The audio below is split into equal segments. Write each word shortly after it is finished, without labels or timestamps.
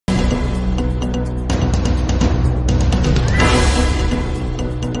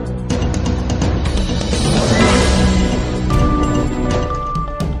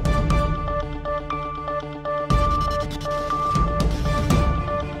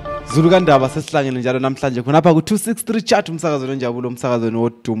Zulukandaba sesihlangene njalo namhlanje khonapha ku263 chat umsakazo lonjabulo umsakazo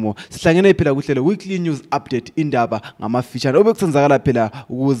nodumo sihlangene phela kuhlelo weekly news update indaba ngamafeature obekusenzakala phela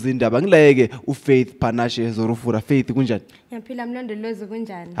ukuzindaba ngilayeke uFaith Panashe Zorufura. Faith kunjani? Ngiyaphila mlondolozo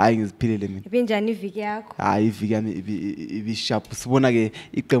kunjani? Hayi ngiziphilele mina. Ibinjani iviki yakho? Hayi iviki yami ibisharp. Sibona ke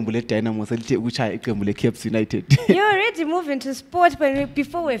iqembu leDynamo selithe ukuchaya iqembu leCaps United. You already moving to sport but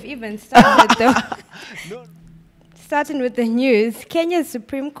before we've even started though. No. Starting with the news, Kenya's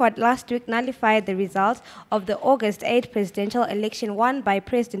Supreme Court last week nullified the results of the August 8 presidential election won by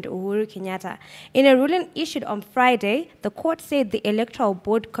President Uhuru Kenyatta. In a ruling issued on Friday, the court said the Electoral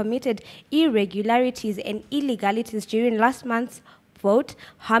Board committed irregularities and illegalities during last month's vote,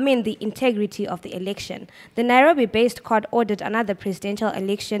 harming the integrity of the election. The Nairobi-based court ordered another presidential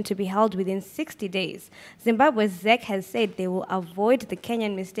election to be held within 60 days. Zimbabwe ZEC has said they will avoid the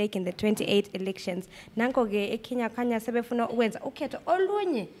Kenyan mistake in the 28 elections. Nanko-ke eKenya khanya sebefuna ukwenza ukhetho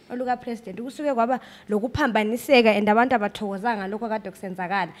olunye oluka president kusuke kwaba lokuphambaniseka and abantu abathokozanga lokho kade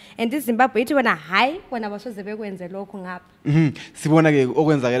kusenzakala. And iZimbabwe ithi wena hayi wena basoze bekwenze lokho ngapha. Sibona ke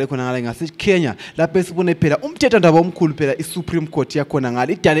okwenzakala khona ngale ngase Kenya lapho sibone phela umthethondaba omkhulu phela iSupreme Court yakhona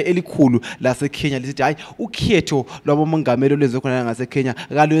ngale idale elikhulu lase Kenya lisithi hayi ukhetho lwabomongameli olwenziwe khona ngase Kenya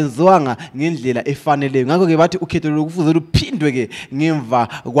kalwenziwanga ngendlela efanele. Ngakho ke bathi ukhetho lokufuze luphindwe ke ngemva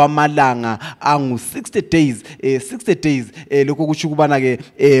kwamalanga angu 60 days 60 days lokho kusho kubana ke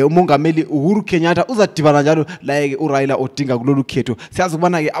umongameli Uhuru Kenyatta uzadibana njalo la ke uRaila Odinga kulolu khetho. Siyazi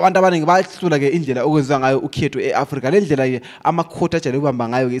kubana ke abantu abaningi bayahlula ke indlela okwenziwa ngayo ukhetho eAfrica le ndlela ke amakhoti ajale kubamba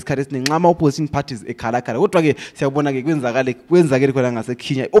ngayo ke isikhathi esiningi ama opposition parties ekhalakhala kodwa ke siyabona ke kwenzakale khona ngase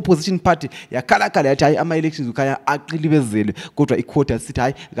Kenya opposition party yakhalakhala yathi hayi ama elections ukhanya aqilibezele kodwa icourt yasithi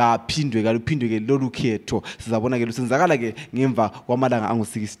hayi kaluphindwe ke lolu khetho sizabona ke lusenzakala ke ngemva kwamalanga angu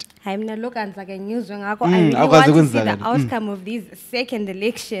 60. Hayi mina lokanza ke ngizwe ngakho I really want to see the outcome of these second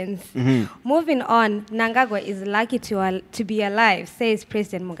elections. Moving on, Mnangagwa is lucky to be alive, says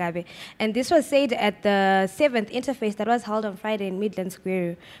President Mugabe. And this was said at the 7th interface that was held on Friday in Midlands,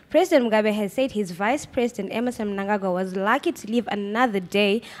 Gweru. President Mugabe has said his Vice President Emmerson Mnangagwa was lucky to live another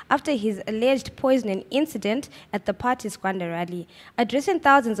day after his alleged poisoning incident at the party's Gwanda rally. Addressing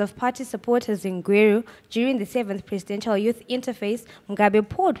thousands of party supporters in Gweru during the 7th presidential youth interface, Mugabe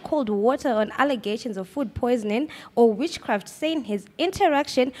poured cold water on allegations of food poisoning or witchcraft, saying his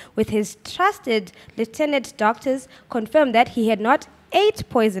interaction with his trusted lieutenant doctors confirmed that he had not ate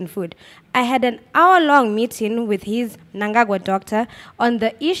poison food. I had an hour-long meeting with his Mnangagwa doctor on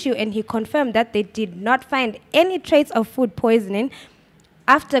the issue and he confirmed that they did not find any trace of food poisoning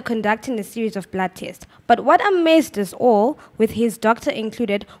after conducting a series of blood tests. But what amazed us all, with his doctor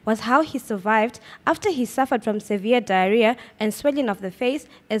included, was how he survived after he suffered from severe diarrhea and swelling of the face,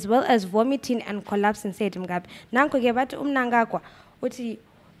 as well as vomiting and collapsing, said Mugabe. Nanko-ke bathi uMnangagwa uthi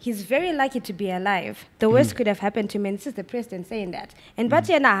he's very lucky to be alive. The worst could have happened to him, and this is the president saying that. And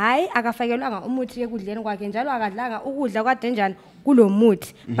bathi yena hayi akafakelwanga umuthi ekudleni kwakhe njalo akadlanga ukudla kwade njani kulo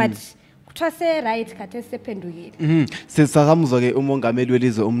muthi. But kuthiwa right khathe sephendukile. Sesakamuzwa ke umongameli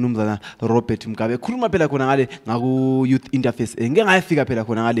welizwe umnumzana Robert Mugabe khuluma phela khona ngale ngaku youth interface ngeke ngayifika phela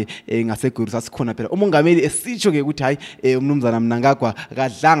khona ngale ngaseGweru sasikhona phela umongameli esitsho ke ukuthi hayi umnumzana Mnangagwa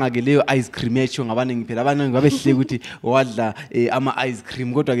kadlanga ke leyo ice cream echo ngabaningi phela abaningi babehleke ukuthi wadla ama ice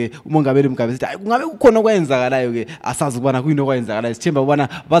cream kodwa ke umongameli Mugabe sithi hayi kungabe kukhona okwenzakalayo ke asazi ukubana kuyini okwenzakalayo sithemba ukubana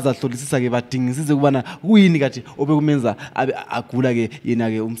bazahlolisisa ke badingisise ukubana kuyini kathi obekumenza agula ke yena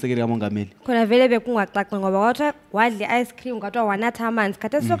ke umsekeli kamongameli. Khona vele bekungaxaxa ngoba wathi wadla ice cream ngathiwa wanatha amanzi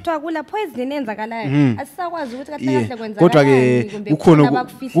khathe sokuthiwa kula poison enzakalayo asisakwazi ukuthi kahle kahle kwenzakala kodwa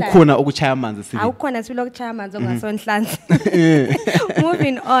ke kukhona ukuchaya amanzi sibi awukhona sibilo ukuchaya amanzi ongasonhlanzi.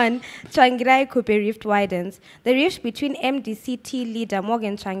 Moving on, Tsvangirai Kupe rift widens. The rift between MDC-T leader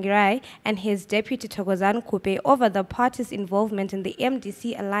Morgan Tsvangirai and his deputy Thokozani Kupe over the party's involvement in the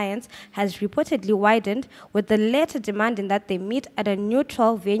MDC alliance has reportedly widened, with the latter demanding that they meet at a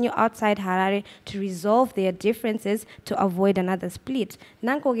neutral venue outside Harare to resolve their differences to avoid another split.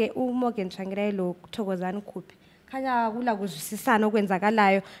 Nanko-ke uMorgan Tsvangirai lo Thokozani Kupe khanya kula kuzwisisana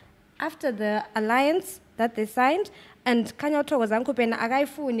okwenzakalayo after the alliance that they signed, and khanya uThokozani Kupe na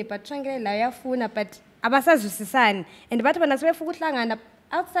akayifuni but Tsvangirai la yafuna but abasazwisisani, and bathi bona sebefuna ukuhlangana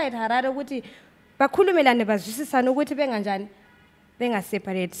outside Harare ukuthi bakhulumelane bazwisisane ukuthi benganjani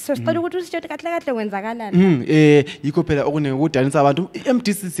bengaseparate. So sicela ukuthi usitshele kahle kahle kwenzakalani. Yikho phela okuningi ukudanisa abantu.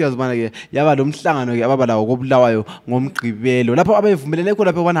 iMDC siyazibona ke yaba lo mhlangano ke ababalawo kobulawayo ngomgqibelo lapho abayivumelene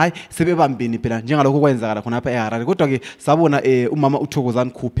khona lapho bana hayi sebebambini phela njengalokho kwenzakala khona lapha eHarare. Kodwa ke sabona umama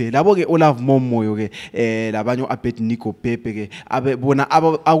uThokozani Khuphe labo ke Olave Momoyo ke labanye uAbednego Bhebhe ke abona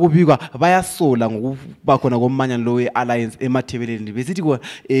akubikwa bayasola ngokuba khona komanyano lo wealliance emathebeleni besithi ko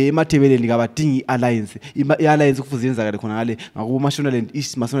emathebeleni kabadingi alliance ialliance kufuze yenzakale khona ngale ngakubo Mashonaland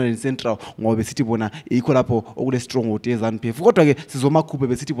East Mashonaland Central ngoba besithi bona ikho lapho okule stronghold yeZanu-PF. Kodwa ke sizomakhuphe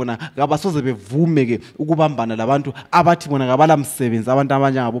besithi bona kabasoze bevume ke ukubambana labantu abathi bona ngabala msebenzi abantu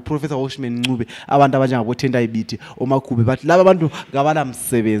abanjengabo Professor Hoshman Ncube abantu abanjengabo Tendai Biti omakhuphe bathi laba bantu ngabala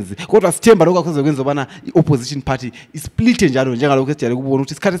msebenzi. Kodwa sithemba lokho akuze kwenza bana iopposition party isplite njalo njengalokho esijale kubona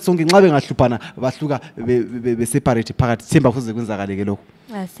ukuthi isikhathi sonke nxa bengahluphana bahluka be separate phakathi. Sithemba kuze kwenzakale ke lokho.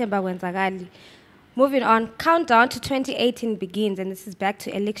 Sithemba kwenzakali. Moving on, countdown to 2018 begins, and this is back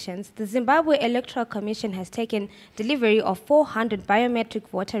to elections. The Zimbabwe Electoral Commission has taken delivery of 400 biometric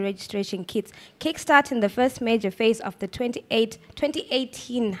voter registration kits, kickstarting the first major phase of the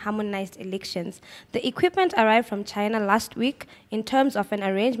 2018 harmonized elections. The equipment arrived from China last week in terms of an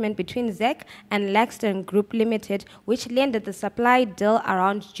arrangement between ZEC and Laxton Group Limited, which landed the supply deal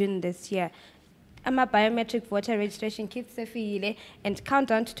around June this year. Biometric voter registration kits and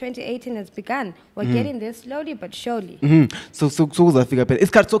countdown to 2018 has begun. We're getting there slowly but surely. So kuzafika phela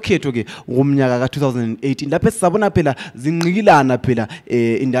isikhathi sokhetho ke ngomnyaka ka 2018 lapho sisabona phela zinqikilana phela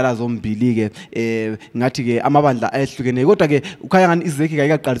indala zombili ke ngathi ke amabandla ayehlukeneyo kodwa ke ukhaya ngani izeki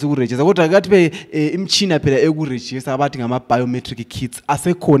kayikaqalisa ukuregister kodwa ngathi be imchina phela ekuregister abathi ngama biometric kits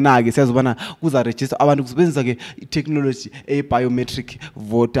asekhona ke siyazobana kuza register abantu kusebenzisa ke technology biometric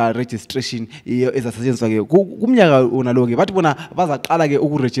voter registration ezasetshenziswa ke kumnyaka onalo ke bathi bona bazaqala ke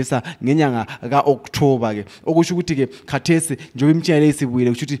ukuregister ngenyanga kaOctober ke okusho ukuthi ke khathesi njengoba imtshina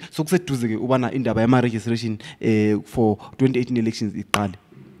leyisibuyile kusho ukuthi sokuseduze ke ubana indaba yama registration for 2018 elections iqale.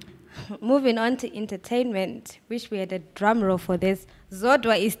 Moving on to entertainment, wish we had a drum roll for this.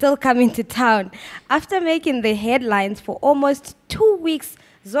 Zodwa is still coming to town. After making the headlines for almost 2 weeks,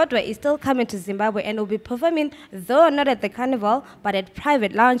 Zodwa is still coming to Zimbabwe and will be performing, though not at the carnival, but at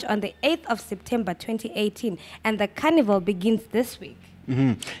private lounge on the 8th of September 2018. And the carnival begins this week.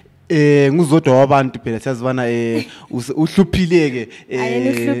 Nguzodwa wabantu phela siyazibana uhluphileke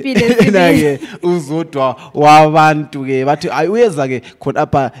ayihluphile uzodwa wabantu ke bathi uyeza ke khona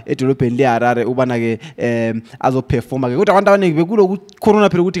apha edolobheni leHarare ubana ke azoperforma ke kodwa abantu abaningi bekulo corona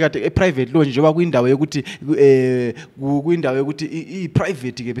phela ukuthi kade private lounge njengoba kuyindawo yokuthi kuyindawo yokuthi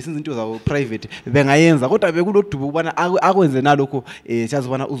iprivate ke besenza into zawo private bengayenza kodwa bekulodubo ubana akwenze nalokho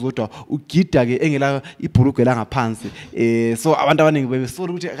siyazibona uzodwa ugida ke engela ibhulugwe la ngaphansi so abantu abaningi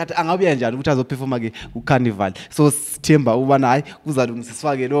bebesola ukuthi kade angabuya njani ukuthi azoperforma ke ku carnival. So sithemba ubana hayi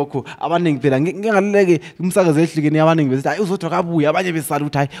kuzalungisiswa ke lokho abaningi phela ngingaleke umsakazo ehlukene abaningi besithi hayi uzodwa kabuya abanye besala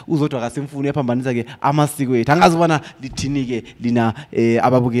ukuthi hayi uzodwa kasemfuni yaphambanisa ke amasiko ethu angazi bona lithini ke lina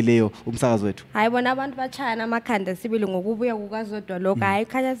ababukeleyo umsakazo wethu. Hayi bona abantu bachana amakhanda sibili ngokubuya kukazodwa lokho hayi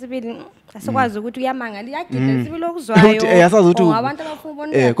khanya sibili asikwazi ukuthi uyamangala iyagida sibili okuzwayo abantu abafuna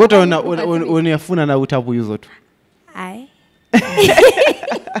ubona kodwa wona uyafuna na ukuthi abuye uzodwa hayi.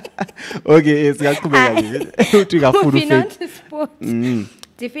 Okay, siyaqhubeka nje uthi ngafuna moving on to sports.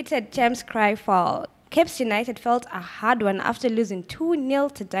 Defeated champs cry foul. Caps United felt a hard one after losing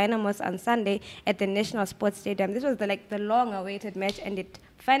 2-0 to Dynamos on Sunday at the National Sports Stadium. This was the long-awaited match, and it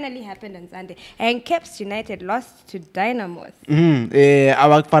finally happened on Sunday. And Caps United lost to Dynamos.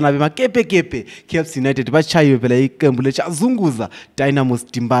 Abafana bemakepe Caps United bachayiwe phela iqembu lechazunguza Dynamos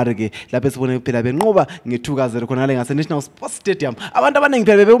Dimbarke lapho sibone phela benqoba nge2-0 khona ngale ngase National Sports Stadium. Abantu abaningi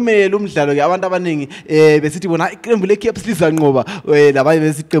phela bebewumele umdlalo ke abantu abaningi besithi bona iqembu leCaps lizanqoba labanye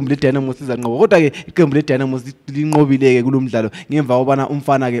besithi iqembu leDynamos lizanqoba kodwa ke iqembu leDynamos linqobile ke kulomdlalo ngemva kobana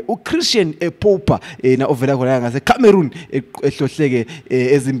umfana ke uChristian Epopa na ovela khona ngase Cameroon ehlohleke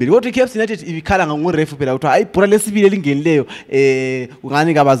ezimbili kodwa iCaps United ibikhala ngoref phela ukuthi hayi ibhola lesibili elingenileyo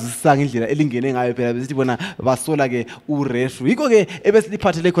ungani kabazisanga indlela elingene ngayo phela besithi bona basola ke uref yiko ke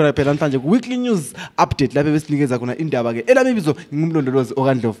ebesiliphathele khona phela namhlanje ku weekly news update lapho besinikeza khona indaba ke elamibizo ngumlondolozi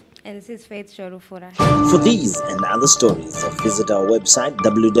oKandlovu. And this is Faith Shorufura. For these and other stories, visit our website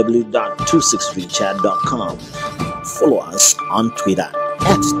www.263chat.com. Follow us on Twitter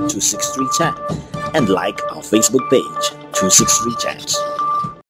 @263chat and like our Facebook page 263chat.